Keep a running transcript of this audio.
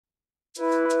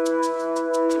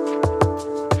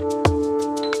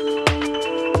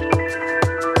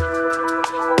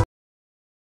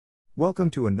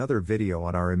Welcome to another video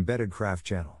on our EmbeddedCraft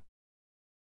channel.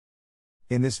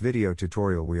 In this video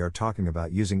tutorial we are talking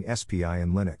about using SPI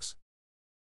in Linux.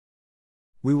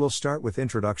 We will start with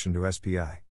Introduction to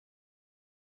SPI.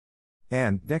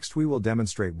 And next we will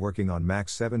demonstrate working on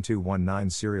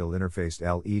MAX7219 Serial Interface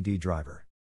LED driver.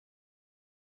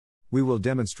 We will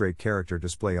demonstrate character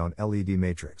display on LED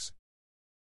matrix.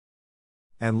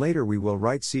 And later we will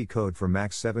write C code for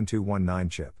MAX7219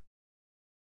 chip.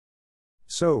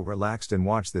 So relaxed and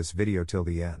watch this video till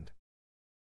the end.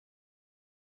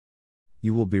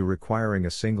 You will be requiring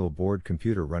a single board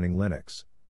computer running Linux.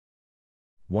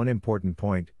 One important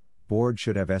point, board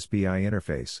should have SPI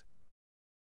interface.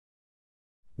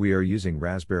 We are using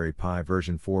Raspberry Pi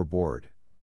version 4 board.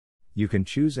 You can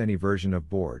choose any version of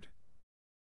board.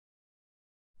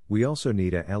 We also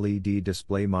need a LED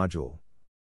display module.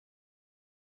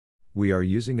 We are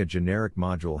using a generic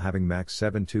module having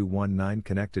MAX7219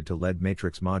 connected to LED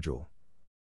matrix module.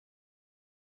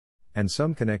 And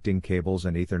some connecting cables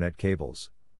and Ethernet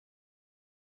cables.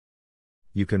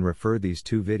 You can refer these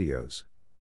two videos.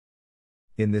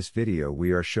 In this video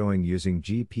we are showing using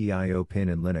GPIO pin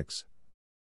in Linux.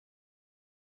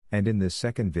 And in this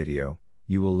second video,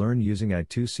 you will learn using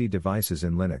I2C devices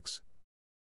in Linux.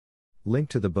 Link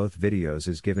to the both videos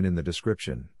is given in the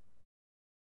description.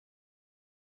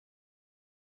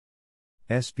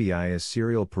 SPI is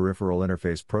Serial Peripheral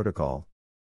Interface Protocol.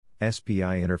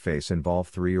 SPI interface involve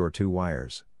 3 or 2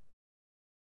 wires.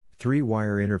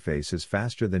 3-wire interface is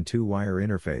faster than 2-wire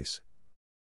interface.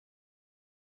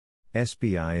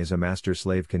 SPI is a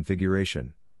master-slave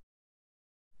configuration.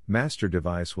 Master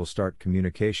device will start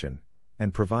communication,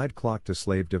 and provide clock to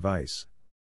slave device.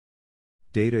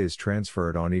 Data is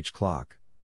transferred on each clock.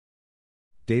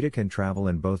 Data can travel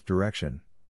in both direction.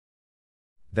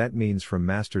 That means from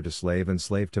master to slave and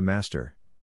slave to master.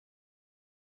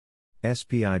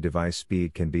 SPI device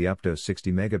speed can be up to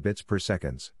 60 megabits per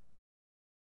second.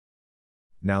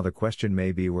 Now the question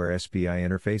may be where SPI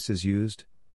interface is used.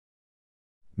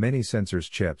 Many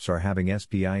sensors chips are having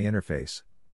SPI interface.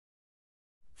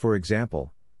 For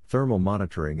example, thermal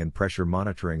monitoring and pressure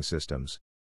monitoring systems.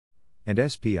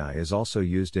 And SPI is also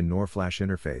used in NOR flash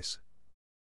interface.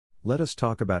 Let us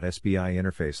talk about SPI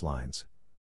interface lines.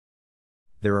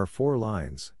 There are 4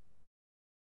 lines.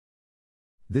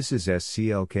 This is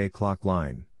SCLK clock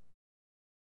line.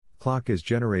 Clock is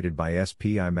generated by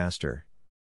SPI master.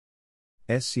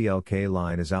 SCLK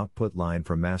line is output line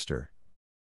from master.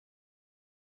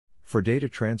 For data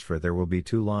transfer there will be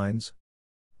 2 lines.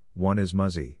 One is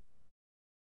MUSI.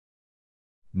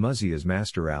 MUSI is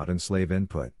master out and slave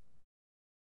input.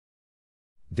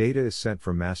 Data is sent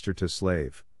from master to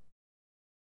slave.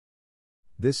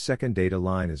 This second data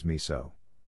line is MISO.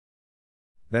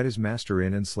 That is master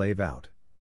in and slave out.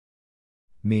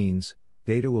 Means,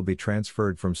 data will be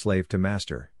transferred from slave to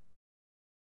master.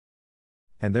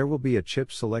 And there will be a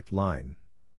chip select line.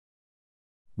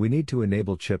 We need to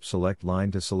enable chip select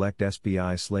line to select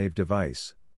SPI slave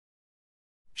device.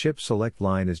 Chip select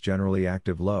line is generally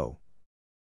active low.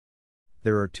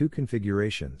 There are 2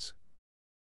 configurations.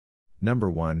 Number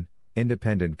 1,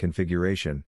 independent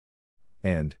configuration.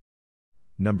 And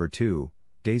number 2,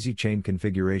 daisy chain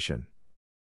configuration.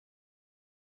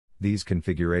 These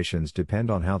configurations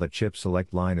depend on how the chip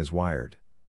select line is wired.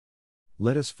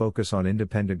 Let us focus on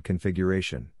independent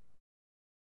configuration.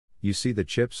 You see the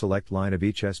chip select line of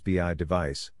each SPI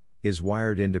device is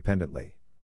wired independently.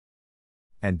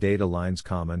 And data lines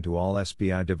common to all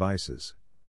SPI devices.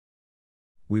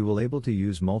 We will able to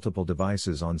use multiple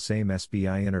devices on same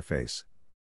SPI interface.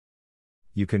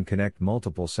 You can connect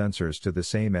multiple sensors to the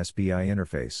same SPI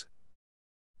interface.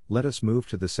 Let us move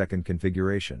to the second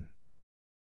configuration.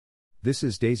 This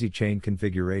is daisy chain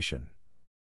configuration.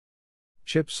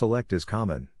 Chip select is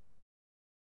common.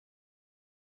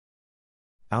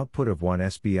 Output of one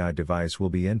SPI device will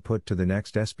be input to the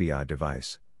next SPI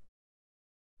device.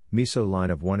 MISO line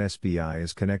of one SPI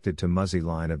is connected to MUSI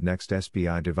line of next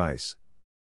SPI device.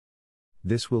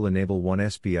 This will enable one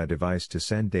SPI device to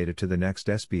send data to the next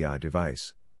SPI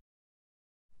device.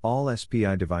 All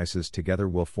SPI devices together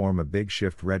will form a big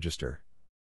shift register.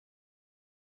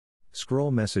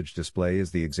 Scroll message display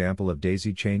is the example of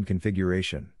daisy chain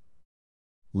configuration.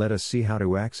 Let us see how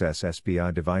to access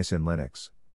SPI device in Linux.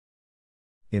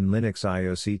 In Linux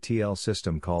IOCTL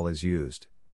system call is used.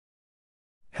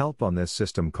 Help on this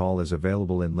system call is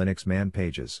available in Linux man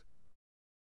pages.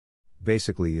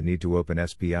 Basically you need to open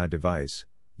SPI device,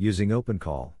 using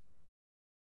OpenCall.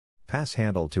 Pass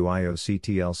handle to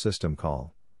IOCTL system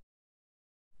call.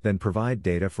 Then provide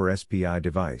data for SPI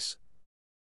device.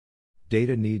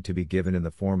 Data need to be given in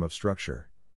the form of structure.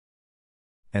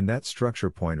 And that structure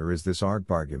pointer is this arg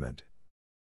argument.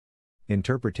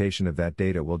 Interpretation of that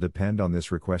data will depend on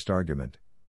this request argument.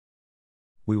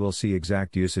 We will see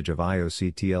exact usage of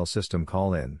IOCTL system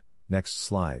call in, next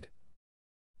slide.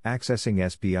 Accessing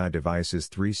SPI device is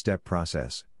 3-step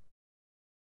process.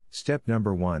 Step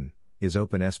number 1 is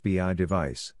open SPI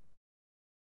device.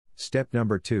 Step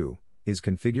number 2 is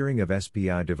configuring of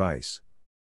SPI device.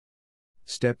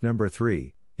 Step number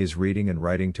 3 is reading and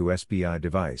writing to SPI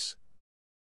device.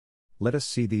 Let us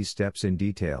see these steps in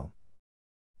detail.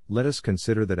 Let us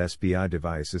consider that SPI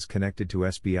device is connected to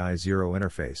SPI 0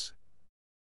 interface.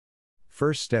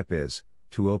 First step is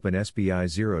to open SPI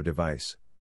 0 device.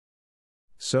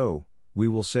 So, we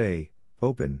will say,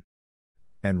 open,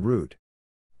 and root,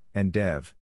 and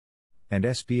dev,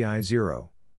 and SPI 0.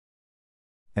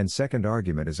 And second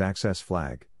argument is access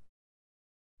flag.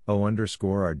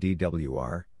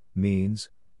 O_RDWR means,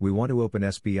 we want to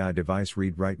open SPI device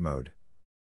read-write mode.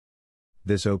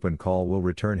 This open call will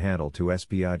return handle to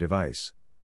SPI device.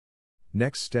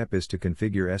 Next step is to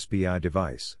configure SPI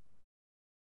device.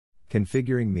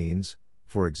 Configuring means,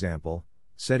 for example,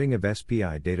 setting of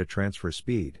SPI data transfer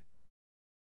speed.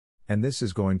 And this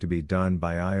is going to be done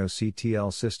by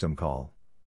IOCTL system call.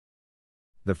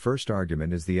 The first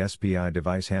argument is the SPI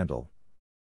device handle.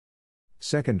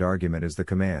 Second argument is the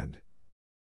command.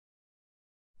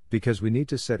 Because we need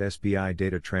to set SPI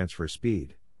data transfer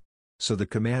speed. So the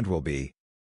command will be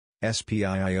SPI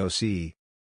IOC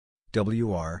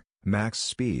WR max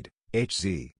speed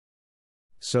HZ.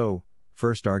 So,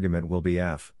 first argument will be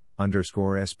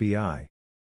F_SPI.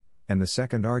 And the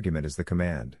second argument is the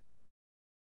command.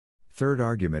 Third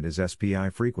argument is SPI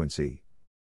frequency,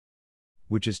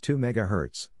 which is 2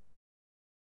 MHz.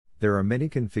 There are many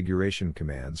configuration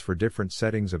commands for different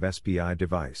settings of SPI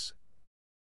device.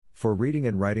 For reading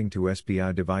and writing to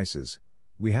SPI devices,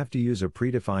 we have to use a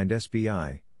predefined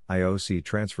SPI IOC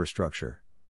transfer structure.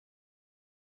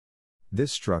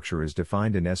 This structure is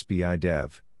defined in SPI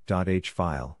dev.h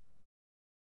file.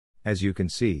 As you can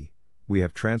see, we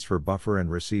have transfer buffer and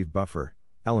receive buffer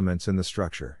elements in the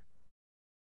structure.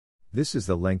 This is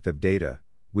the length of data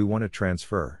we want to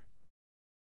transfer.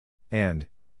 And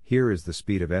here is the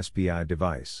speed of SPI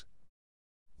device.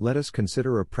 Let us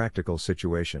consider a practical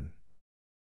situation.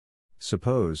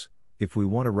 Suppose, if we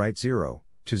want to write 0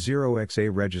 to 0xa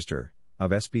register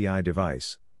of SPI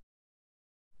device,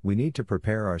 we need to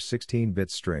prepare our 16-bit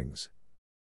strings.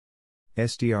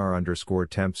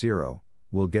 str_temp0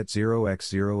 will get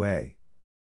 0x0a,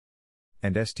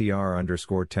 and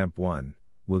str_temp1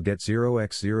 will get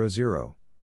 0x00.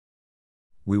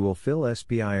 We will fill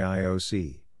SPI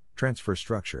IOC transfer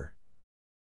structure.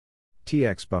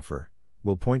 TX buffer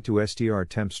will point to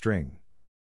str_temp string.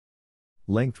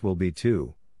 Length will be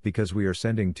 2, because we are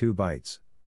sending 2 bytes.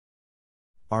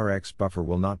 RX buffer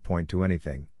will not point to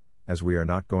anything, as we are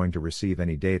not going to receive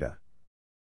any data.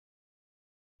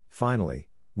 Finally,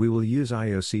 we will use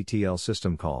IOCTL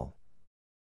system call.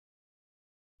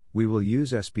 We will use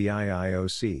SPI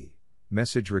IOC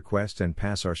message request and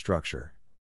pass our structure.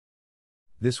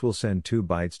 This will send 2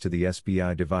 bytes to the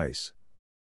SPI device.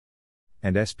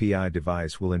 And SPI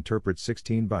device will interpret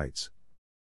 16 bytes.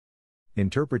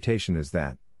 Interpretation is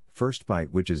that, first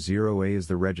byte which is 0a is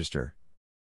the register.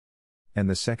 And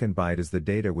the second byte is the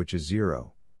data which is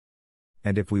 0.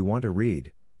 And if we want to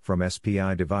read from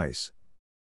SPI device,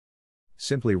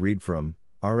 simply read from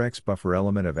RX buffer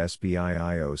element of SPI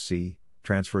IOC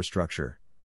transfer structure.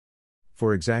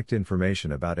 For exact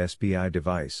information about SPI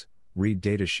device, read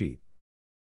datasheet.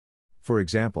 For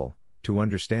example, to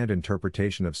understand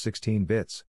interpretation of 16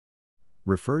 bits,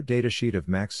 refer datasheet of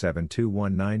MAX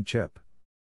 7219 chip.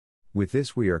 With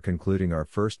this we are concluding our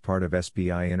first part of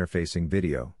SPI interfacing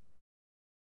video.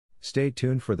 Stay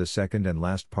tuned for the second and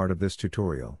last part of this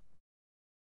tutorial.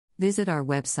 Visit our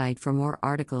website for more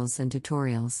articles and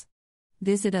tutorials.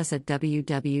 Visit us at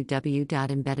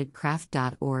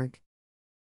www.embeddedcraft.org.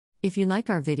 If you like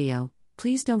our video,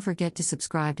 please don't forget to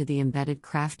subscribe to the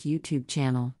EmbeddedCraft YouTube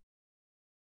channel.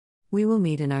 We will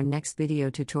meet in our next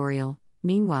video tutorial.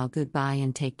 Meanwhile, goodbye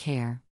and take care.